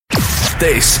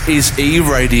This is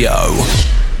E-Radio.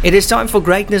 It is time for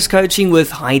Greatness Coaching with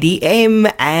Heidi M.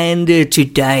 And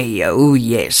today, oh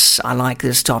yes, I like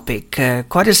this topic.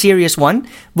 Quite a serious one.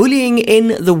 Bullying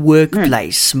in the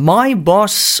workplace. My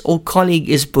boss or colleague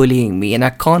is bullying me and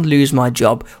I can't lose my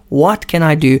job. What can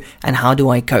I do and how do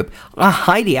I cope?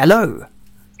 Heidi, hello.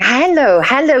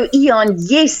 Hello, Eon.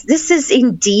 Yes, this is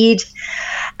indeed,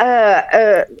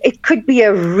 it could be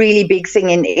a really big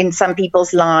thing in some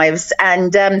people's lives.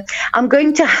 And I'm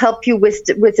going to help you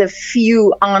with a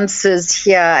few answers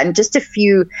here and just a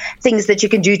few things that you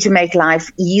can do to make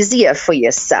life easier for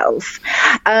yourself.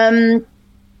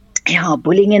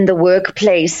 Bullying in the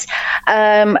workplace.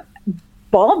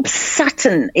 Bob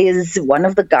Sutton is one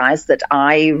of the guys that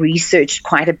I researched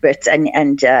quite a bit,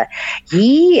 and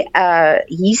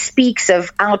he speaks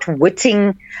of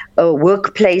outwitting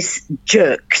workplace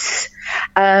jerks.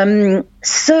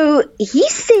 So he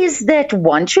says that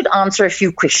one should answer a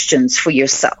few questions for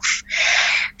yourself.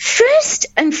 First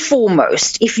and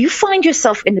foremost, if you find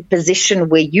yourself in a position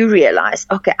where you realize,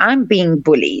 okay, I'm being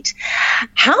bullied,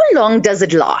 how long does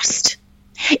it last?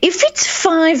 If it's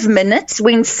 5 minutes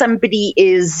when somebody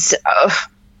is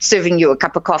serving you a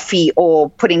cup of coffee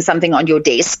or putting something on your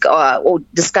desk or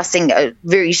discussing a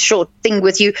very short thing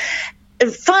with you,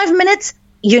 5 minutes,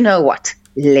 you know what?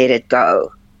 Let it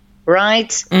go,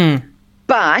 right?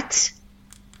 But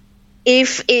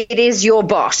if it is your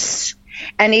boss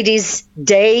and it is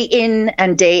day in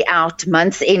and day out,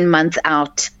 month in, month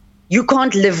out, you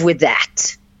can't live with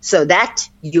that. So that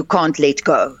you can't let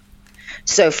go.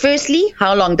 So firstly,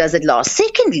 how long does it last?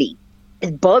 Secondly,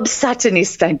 Bob Sutton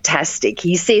is fantastic.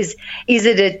 He says, is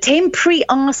it a temporary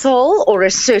asshole or a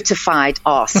certified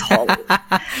asshole?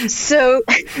 So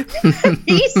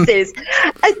he says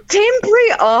a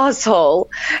temporary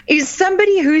asshole is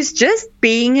somebody who's just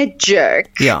being a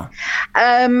jerk. Yeah.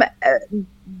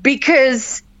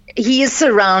 Because he is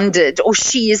surrounded or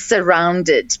she is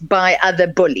surrounded by other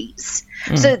bullies.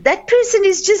 So that person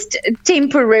is just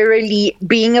temporarily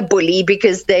being a bully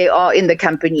because they are in the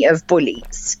company of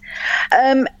bullies.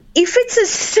 If it's a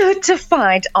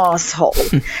certified asshole,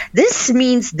 this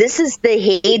means this is the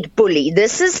head bully.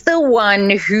 This is the one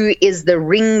who is the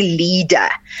ringleader.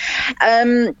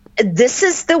 This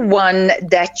is the one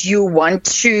that you want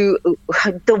to,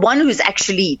 the one who's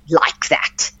actually like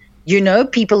that. You know,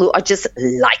 people who are just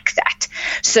like that.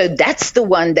 So that's the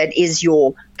one that is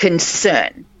your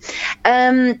concern.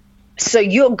 So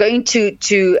you're going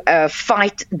to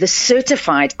fight the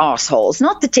certified assholes,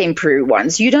 not the temporary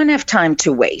ones. You don't have time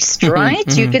to waste,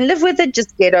 right? You can live with it,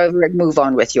 just get over it, move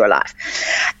on with your life.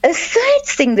 A third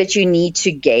thing that you need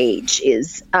to gauge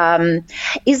is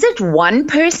it one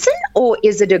person or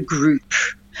is it a group?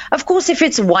 Of course, if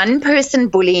it's one person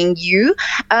bullying you,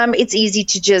 it's easy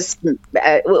to just,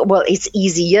 it's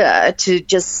easier to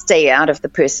just stay out of the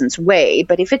person's way.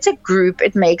 But if it's a group,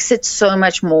 it makes it so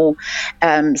much more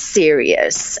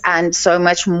serious and so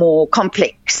much more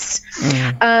complex.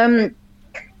 And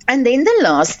then the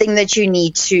last thing that you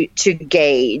need to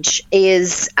gauge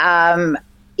is,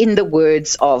 in the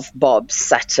words of Bob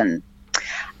Sutton,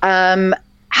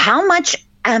 how much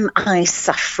am I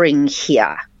suffering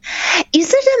here?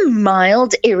 Is it a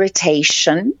mild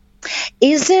irritation?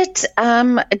 Is it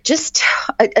just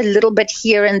a little bit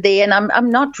here and there? And I'm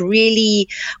not really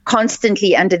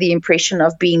constantly under the impression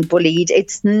of being bullied.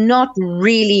 It's not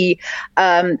really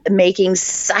making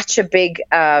such a big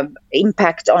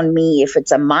impact on me. If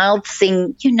it's a mild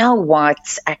thing, you know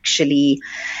what? Actually,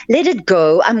 let it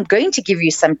go. I'm going to give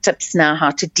you some tips now how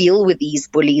to deal with these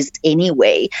bullies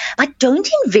anyway. But don't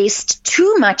invest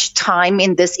too much time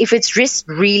in this if it's just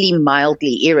really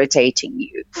mildly irritating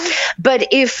you. But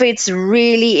if it's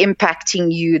really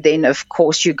impacting you, then of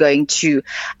course you're going to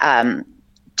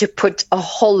put a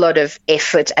whole lot of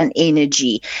effort and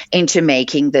energy into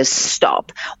making this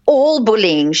stop. All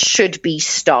bullying should be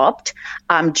stopped.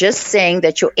 I'm just saying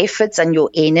that your efforts and your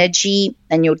energy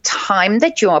and your time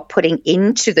that you are putting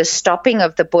into the stopping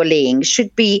of the bullying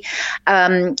should be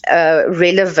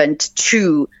relevant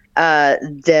to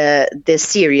the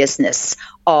seriousness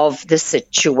of the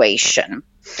situation.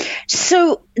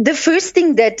 So the first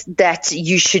thing that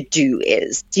you should do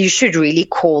is you should really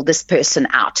call this person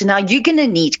out. Now, you're going to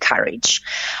need courage.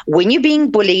 When you're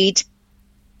being bullied,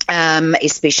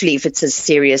 especially if it's a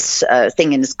serious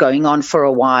thing and it's going on for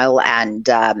a while and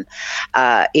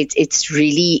it's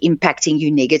really impacting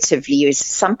you negatively.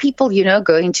 Some people,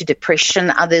 go into depression.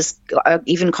 Others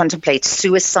even contemplate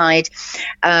suicide.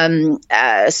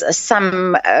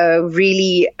 Some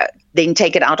really then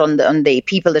take it out on the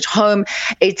people at home.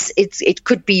 It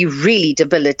could be really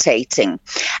debilitating.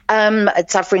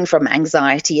 Suffering from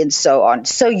anxiety and so on.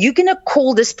 So you're going to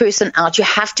call this person out. You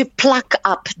have to pluck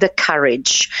up the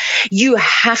courage. You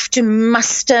have to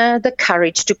muster the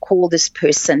courage to call this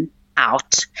person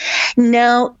out.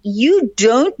 Now, you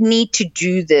don't need to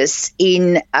do this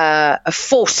in a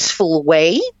forceful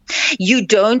way. You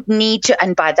don't need to,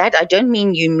 and by that I don't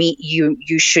mean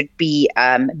you should be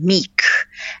meek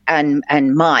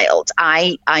and mild.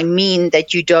 I mean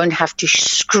that you don't have to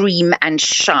scream and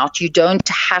shout. You don't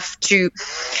have to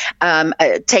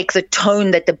take the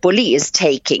tone that the bully is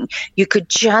taking. You could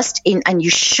just and you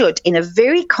should in a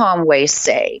very calm way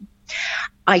say,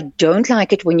 I don't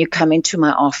like it when you come into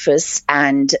my office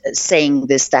and saying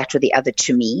this, that, or the other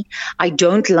to me. I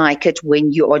don't like it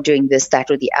when you are doing this,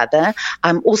 that, or the other.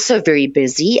 I'm also very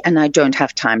busy and I don't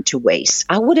have time to waste.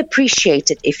 I would appreciate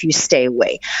it if you stay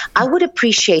away. I would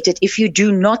appreciate it if you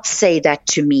do not say that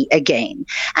to me again.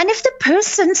 And if the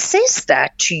person says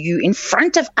that to you in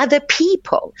front of other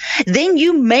people, then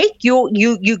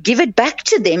you give it back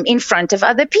to them in front of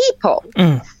other people.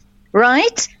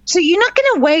 Right? So you're not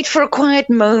going to wait for a quiet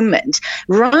moment.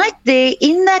 Right there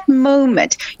in that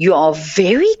moment, you are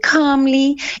very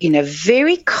calmly, in a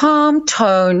very calm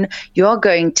tone, you're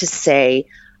going to say,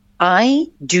 I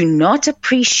do not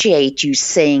appreciate you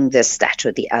saying this, that,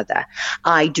 or the other.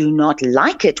 I do not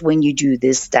like it when you do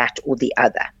this, that, or the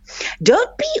other.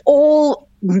 Don't be all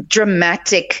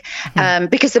dramatic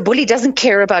because the bully doesn't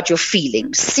care about your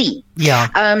feelings. See?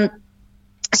 Yeah.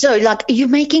 So, like, you're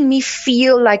making me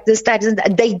feel like this, that, and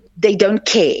that. They don't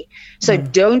care. So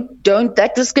don't.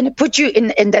 That is going to put you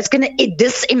in, and that's going to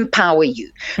disempower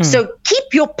you. So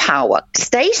keep your power,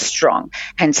 stay strong,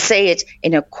 and say it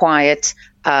in a quiet,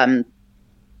 calm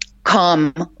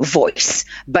voice.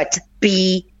 But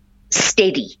be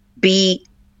steady. Be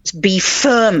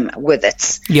firm with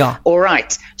it. Yeah. All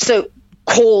right. So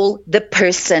call the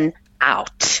person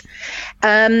out.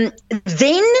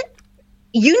 Then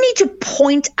you need to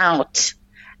point out,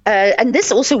 and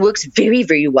this also works very,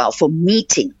 very well for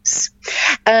meetings,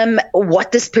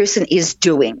 what this person is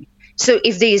doing. So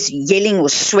if there's yelling or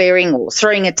swearing or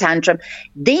throwing a tantrum,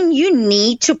 then you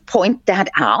need to point that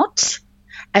out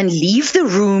and leave the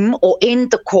room or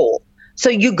end the call. So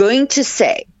you're going to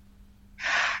say,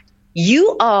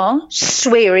 you are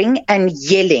swearing and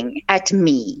yelling at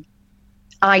me.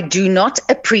 I do not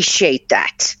appreciate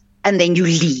that. And then you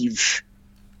leave.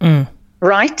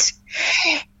 Right?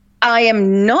 I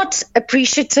am not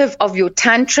appreciative of your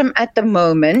tantrum at the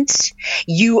moment.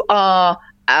 You are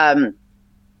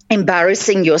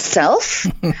embarrassing yourself.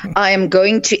 I am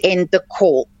going to end the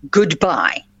call.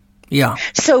 Goodbye. Yeah.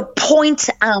 So point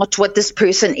out what this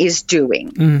person is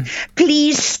doing.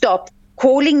 Please stop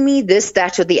calling me this,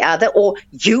 that, or the other, or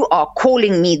you are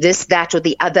calling me this, that, or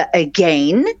the other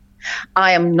again.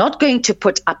 I am not going to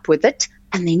put up with it.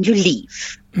 And then you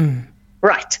leave.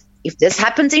 Right. If this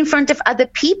happens in front of other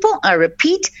people, I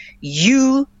repeat,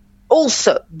 you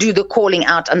also do the calling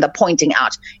out and the pointing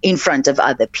out in front of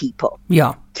other people.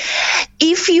 Yeah.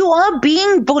 If you are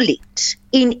being bullied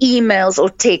in emails or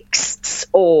texts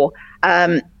or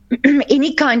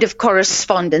any kind of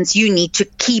correspondence, you need to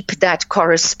keep that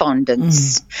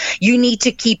correspondence. You need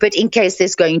to keep it in case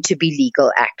there's going to be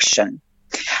legal action.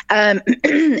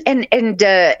 And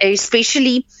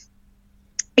especially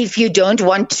if you don't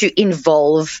want to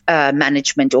involve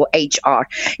management or HR.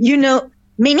 You know,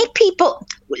 many people,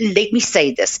 let me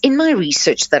say this, in my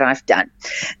research that I've done,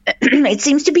 it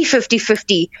seems to be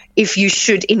 50-50 if you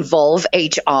should involve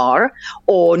HR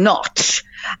or not.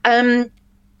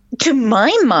 To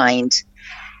my mind,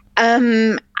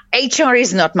 HR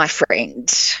is not my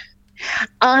friend.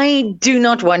 I do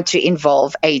not want to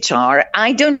involve HR.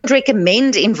 I don't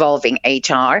recommend involving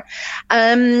HR.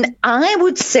 I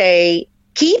would say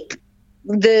keep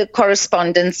the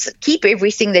correspondence, keep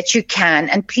everything that you can,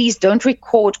 and please don't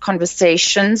record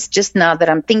conversations. Just now that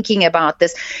I'm thinking about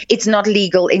this, it's not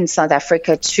legal in South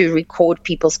Africa to record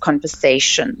people's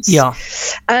conversations. Yeah.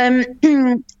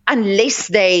 Unless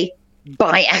they,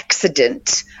 by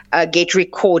accident, get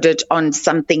recorded on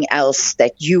something else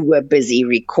that you were busy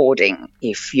recording,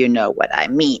 if you know what I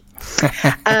mean.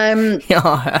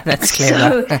 Yeah, that's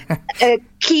clever. So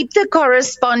keep the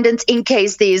correspondence in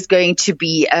case there's going to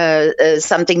be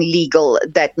something legal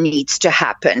that needs to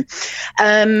happen.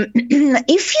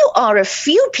 If you are a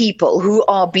few people who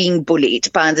are being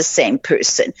bullied by the same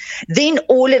person, then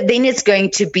it's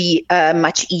going to be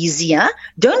much easier.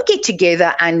 Don't get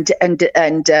together and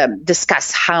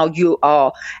discuss how you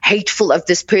are hateful of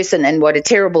this person and what a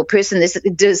terrible person is.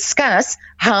 Discuss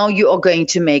how you are going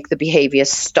to make the behavior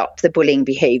stop. stop the bullying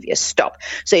behavior, stop.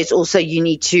 So it's also, you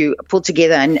need to pull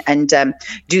together and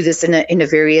do this in a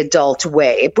very adult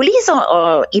way. Bullies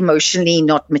are emotionally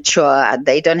not mature.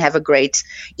 They don't have a great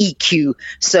EQ.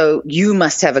 So you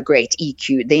must have a great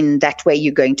EQ. Then that way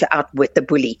you're going to outwit the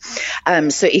bully.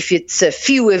 So if it's a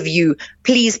few of you,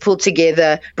 please pull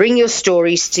together, bring your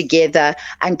stories together,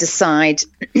 and decide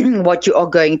what you are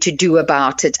going to do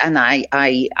about it. And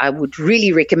I would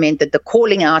really recommend that the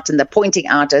calling out and the pointing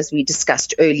out, as we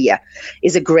discussed earlier,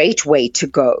 is a great way to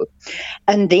go.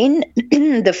 And then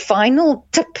the final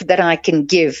tip that I can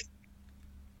give,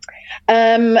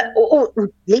 let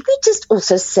me just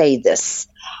also say this,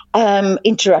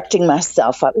 interrupting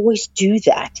myself, I always do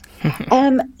that.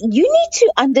 You need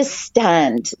to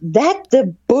understand that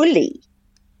the bully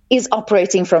is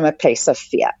operating from a place of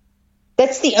fear.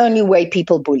 That's the only way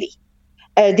people bully.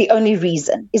 The only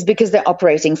reason is because they're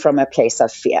operating from a place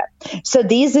of fear. So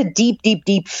there's a deep, deep,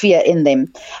 deep fear in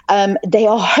them. They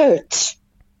are hurt.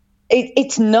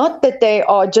 It's not that they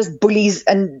are just bullies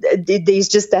and there's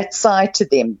just that side to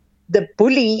them. The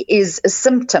bully is a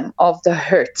symptom of the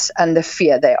hurt and the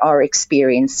fear they are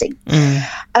experiencing.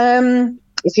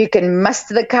 If you can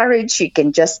muster the courage, you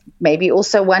can just maybe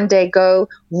also one day go,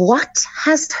 what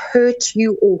has hurt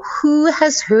you, or who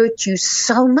has hurt you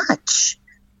so much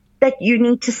that you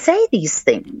need to say these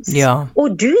things or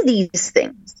do these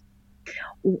things?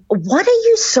 What are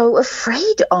you so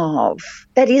afraid of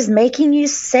that is making you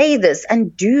say this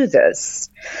and do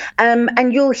this?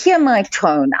 And you'll hear my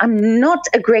tone. I'm not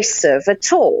aggressive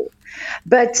at all.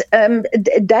 But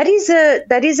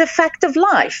that is a fact of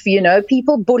life. You know,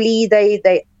 people bully,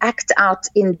 they act out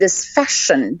in this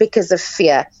fashion because of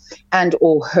fear and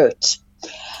or hurt.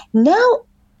 Now,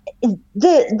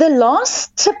 the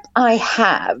last tip I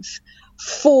have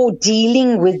for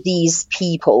dealing with these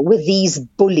people, with these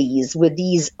bullies, with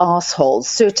these assholes,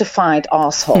 certified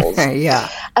assholes, get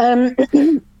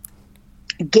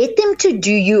them to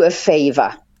do you a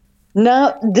favor.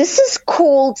 Now, this is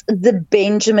called the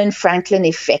Benjamin Franklin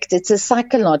effect. It's a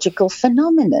psychological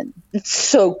phenomenon. It's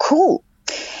so cool.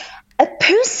 A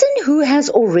person who has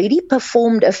already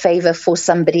performed a favor for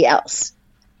somebody else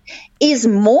is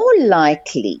more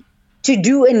likely to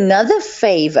do another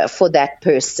favor for that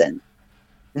person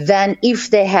than if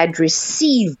they had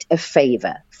received a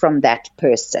favor from that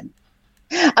person.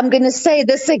 I'm going to say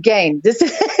this again. This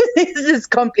is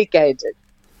complicated.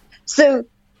 So,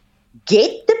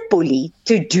 get the bully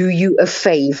to do you a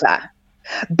favor,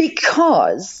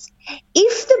 because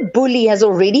if the bully has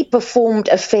already performed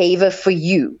a favor for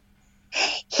you,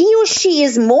 he or she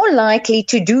is more likely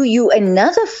to do you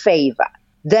another favor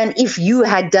than if you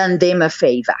had done them a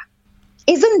favor.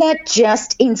 Isn't that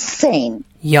just insane?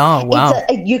 Yeah, wow.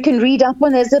 You can read up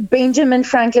on it as a Benjamin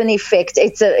Franklin effect.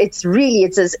 It's a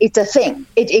thing.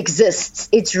 It exists.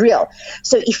 It's real.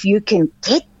 So if you can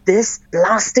get this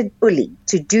blasted bully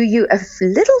to do you a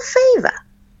little favor,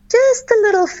 just a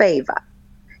little favor,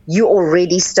 you're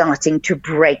already starting to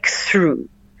break through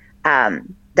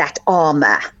that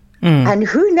armor. And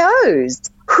who knows?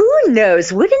 Wouldn't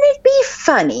it be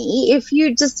funny if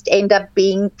you just end up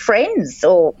being friends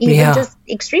or even just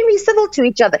extremely civil to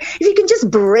each other? If you can just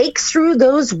break through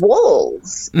those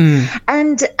walls.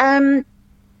 And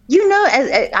you know,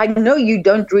 I know you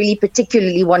don't really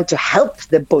particularly want to help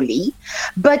the bully,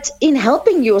 but in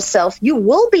helping yourself, you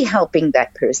will be helping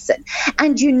that person.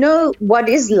 And you know, what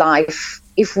is life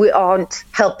if we aren't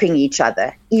helping each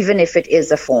other, even if it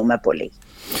is a former bully?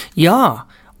 Yeah.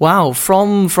 Wow.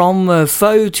 From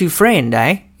foe to friend,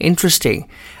 eh? Interesting.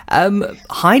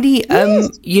 Heidi,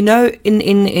 Yes. you know,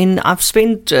 in I've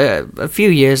spent a few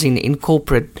years in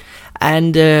corporate.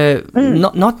 And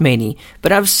not many,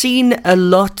 but I've seen a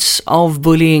lot of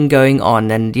bullying going on.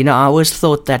 And, you know, I always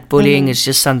thought that bullying is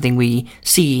just something we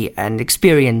see and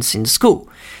experience in school,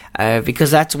 because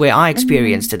that's where I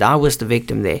experienced it. I was the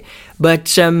victim there.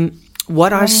 But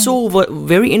what I saw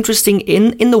very interesting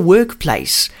in the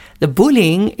workplace, the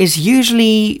bullying is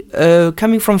usually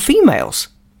coming from females.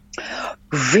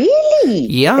 Really?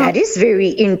 Yeah. That is very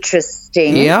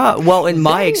interesting. Yeah, well, in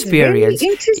my experience,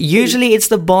 usually it's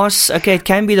the boss. Okay, it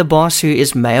can be the boss who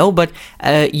is male, but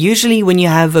usually when you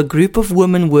have a group of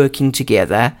women working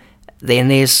together, then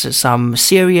there's some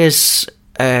serious,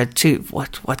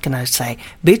 what can I say,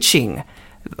 bitching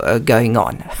going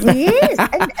on. Yes,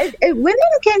 and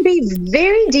women can be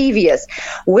very devious.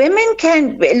 Women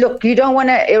can look. You don't want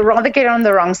to rather get on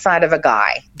the wrong side of a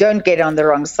guy. Don't get on the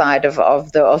wrong side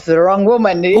of the wrong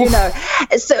woman. You know.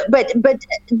 So, but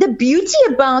the beauty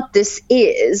about this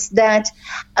is that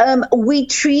we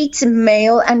treat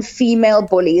male and female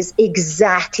bullies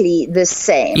exactly the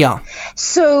same. Yeah.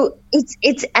 So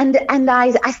it's and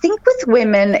I think with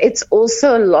women it's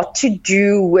also a lot to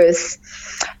do with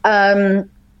the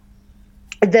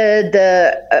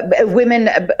women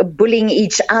bullying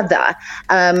each other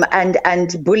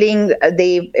and bullying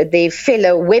their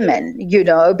fellow women,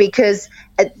 because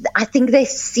I think they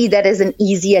see that as an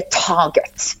easier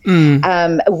target.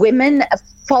 Women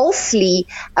falsely,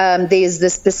 there's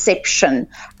this perception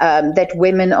that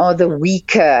women are the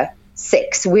weaker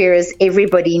sex, whereas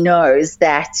everybody knows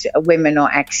that women are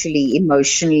actually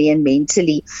emotionally and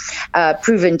mentally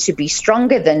proven to be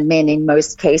stronger than men in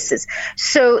most cases.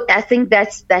 So I think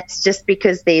that's just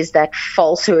because there's that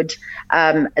falsehood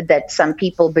that some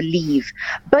people believe.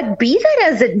 But be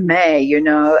that as it may,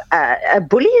 a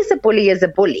bully is a bully is a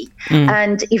bully.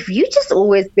 And if you just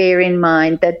always bear in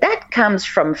mind that comes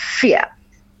from fear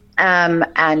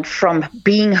and from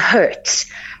being hurt.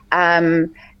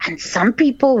 And some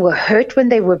people were hurt when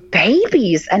they were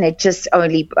babies, and it just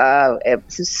only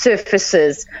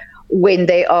surfaces when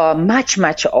they are much,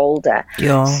 much older.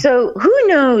 Yeah. So who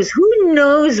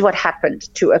knows what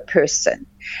happened to a person?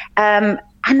 And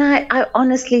I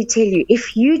honestly tell you,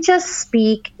 if you just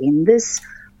speak in this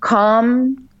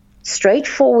calm,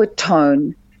 straightforward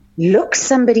tone, look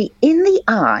somebody in the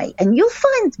eye, and you'll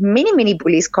find many, many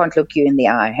bullies can't look you in the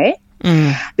eye, hey?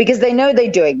 Because they know they're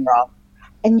doing wrong.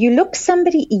 And you look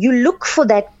for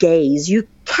that gaze, you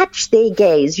catch their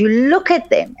gaze, you look at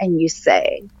them and you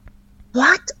say,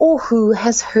 what or who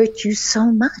has hurt you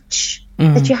so much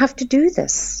that you have to do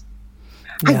this?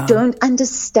 Yeah. I don't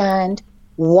understand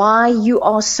why you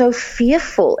are so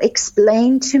fearful.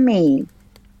 Explain to me.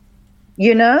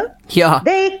 Yeah.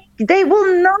 They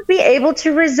will not be able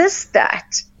to resist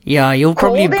that. Yeah, you'll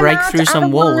probably break through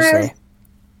some walls there.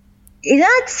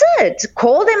 That's it.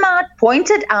 Call them out,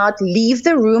 point it out, leave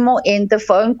the room or end the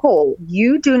phone call.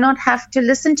 You do not have to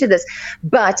listen to this.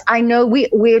 But I know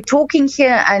we're talking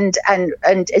here and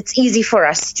it's easy for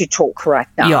us to talk right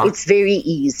now. Yeah. It's very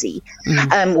easy.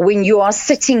 When you are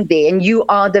sitting there and you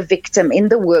are the victim in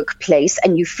the workplace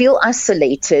and you feel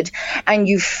isolated and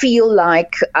you feel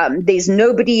like there's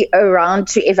nobody around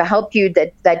to ever help you,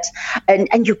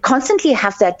 and you constantly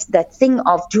have that thing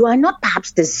of, do I not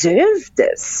perhaps deserve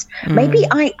this? Maybe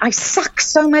I suck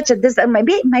so much at this.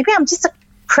 Maybe I'm just a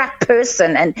crap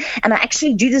person and I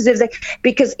actually do deserve that,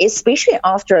 because especially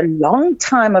after a long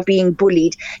time of being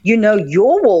bullied,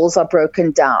 your walls are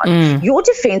broken down, your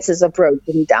defenses are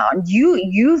broken down,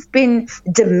 you've been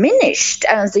diminished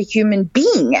as a human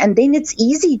being, and then it's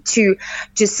easy to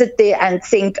sit there and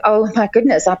think, oh my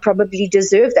goodness, I probably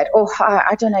deserve that, or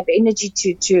I don't have energy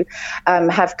to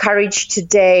have courage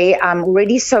today, I'm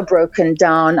already so broken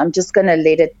down, I'm just going to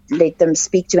let them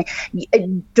speak to me.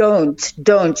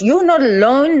 Don't. You're not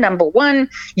alone. Number one,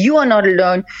 you are not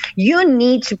alone. You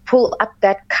need to pull up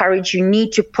that courage. You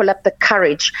need to pull up the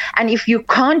courage. And if you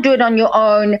can't do it on your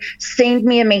own, send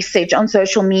me a message on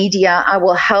social media. I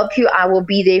will help you. I will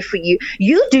be there for you.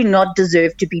 You do not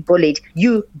deserve to be bullied.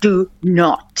 You do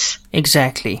not.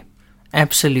 Exactly.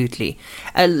 Absolutely.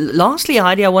 Lastly,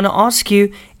 Heidi, I want to ask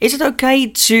you, is it okay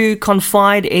to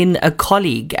confide in a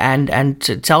colleague and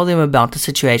to tell them about the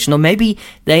situation, or maybe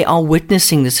they are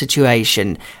witnessing the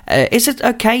situation? Is it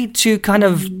okay to kind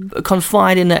of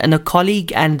confide in a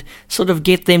colleague and sort of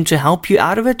get them to help you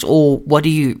out of it, or what do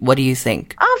you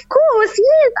think? Of course,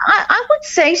 yes, I would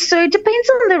say so. It depends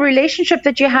on the relationship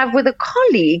that you have with a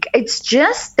colleague. It's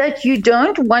just that you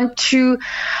don't want to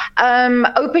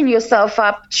open yourself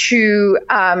up to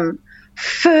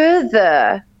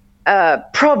further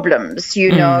problems,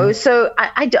 So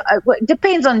it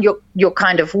depends on your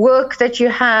kind of work that you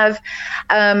have.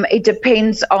 It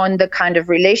depends on the kind of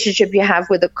relationship you have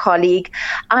with a colleague.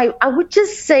 I would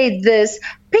just say this: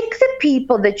 pick the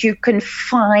people that you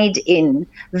confide in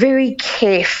very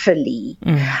carefully.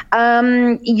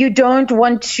 You don't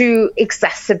want to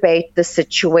exacerbate the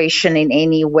situation in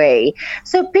any way.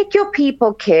 So pick your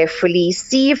people carefully.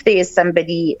 See if there's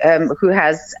somebody who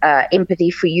has empathy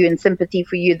for you and sympathy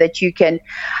for you that you can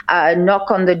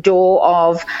knock on the door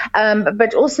of.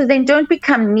 But also then don't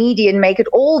become needy and make it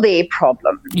all their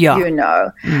problem,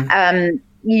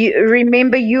 You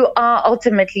remember, you are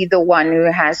ultimately the one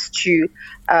who has to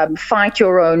fight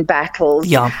your own battles.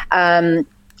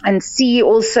 see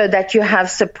also that you have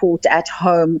support at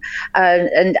home.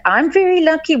 And I'm very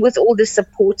lucky with all the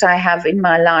support I have in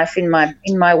my life, in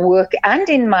my work, and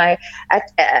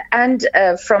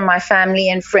from my family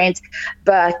and friends.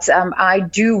 But I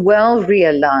do well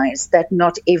realize that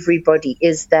not everybody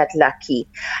is that lucky.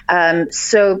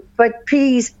 But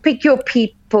please pick your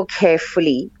people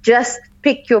carefully. Just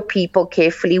pick your people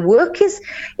carefully. Work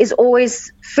is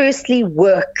always firstly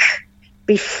work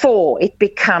before it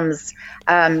becomes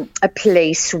a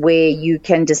place where you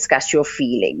can discuss your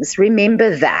feelings.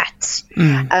 Remember that.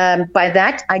 By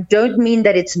that, I don't mean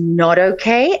that it's not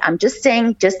okay. I'm just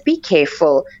saying, just be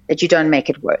careful that you don't make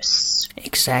it worse.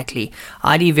 Exactly.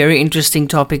 Heidi, very interesting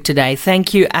topic today.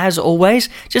 Thank you as always.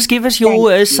 Just give us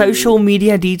your social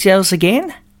media details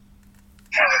again.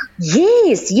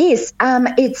 Yes.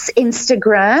 It's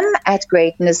Instagram at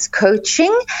Greatness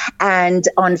Coaching, and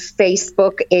on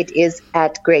Facebook it is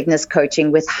at Greatness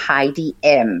Coaching with Heidi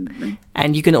M.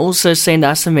 And you can also send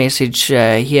us a message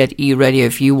here at E-Radio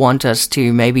if you want us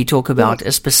to maybe talk about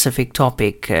a specific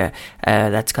topic.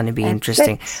 That's going to be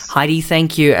interesting. Heidi,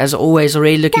 thank you as always.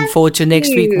 Already looking forward to next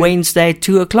week, Wednesday,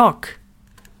 2:00.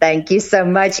 Thank you so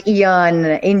much, Ian.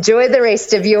 Enjoy the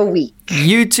rest of your week.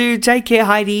 You too. Take care,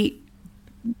 Heidi.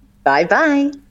 Bye-bye.